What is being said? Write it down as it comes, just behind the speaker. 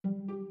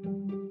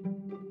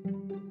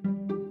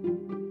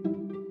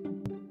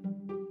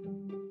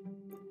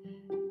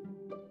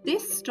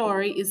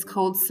story is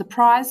called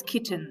Surprise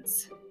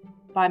Kittens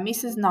by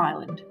Mrs.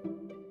 Nyland.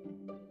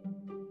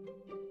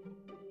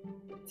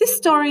 This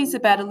story is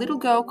about a little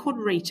girl called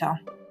Rita.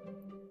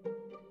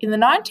 In the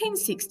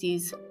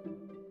 1960s,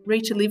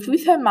 Rita lived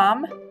with her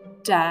mum,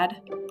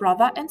 dad,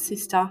 brother and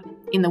sister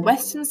in the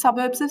western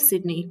suburbs of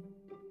Sydney.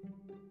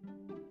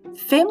 The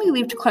family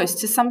lived close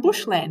to some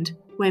bushland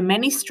where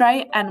many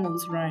stray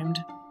animals roamed.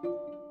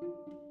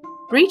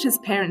 Rita's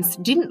parents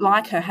didn't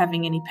like her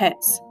having any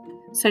pets,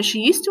 so she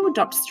used to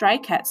adopt stray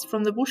cats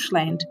from the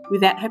bushland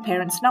without her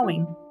parents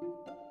knowing.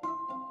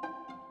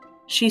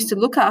 She used to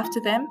look after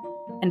them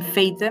and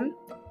feed them,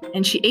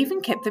 and she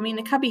even kept them in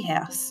a cubby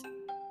house.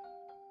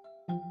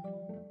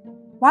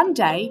 One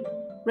day,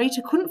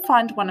 Rita couldn't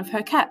find one of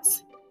her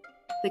cats.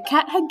 The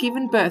cat had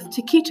given birth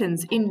to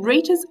kittens in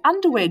Rita's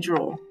underwear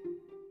drawer.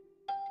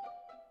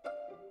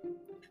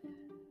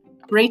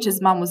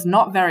 Rita's mum was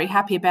not very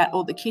happy about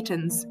all the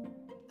kittens.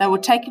 They were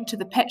taken to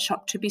the pet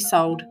shop to be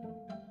sold.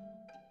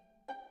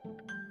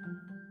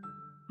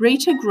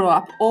 Rita grew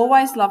up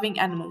always loving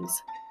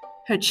animals.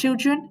 Her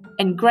children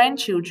and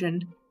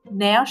grandchildren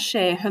now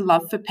share her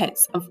love for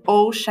pets of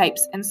all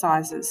shapes and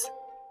sizes.